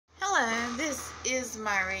is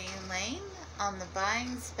Myrene Lane on the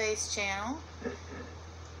Buying Space channel.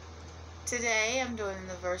 Today I'm doing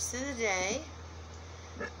the verse of the day.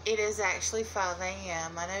 It is actually 5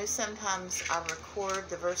 a.m. I know sometimes I record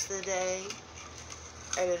the verse of the day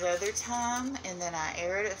at another time and then I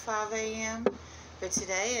air it at 5 a.m. But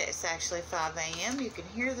today it's actually 5 a.m. You can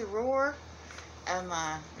hear the roar of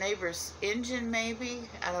my neighbor's engine maybe.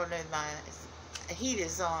 I don't know, my heat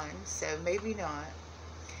is on, so maybe not.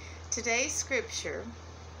 Today's scripture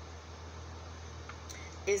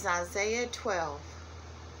is Isaiah 12.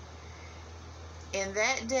 In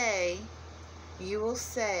that day you will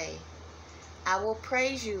say, I will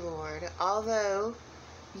praise you, Lord, although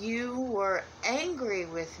you were angry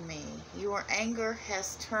with me. Your anger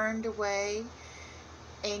has turned away,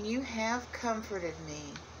 and you have comforted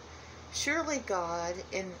me. Surely God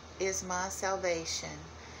is my salvation.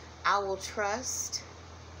 I will trust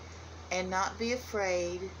and not be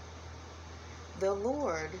afraid. The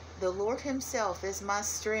Lord himself is my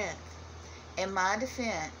strength and my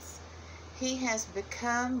defense. He has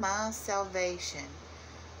become my salvation.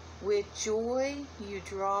 With joy you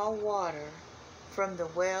draw water from the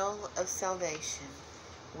well of salvation.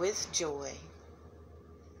 With joy.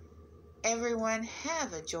 Everyone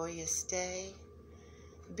have a joyous day.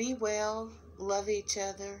 Be well, love each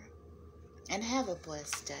other, and have a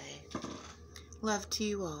blessed day. Love to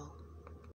you all.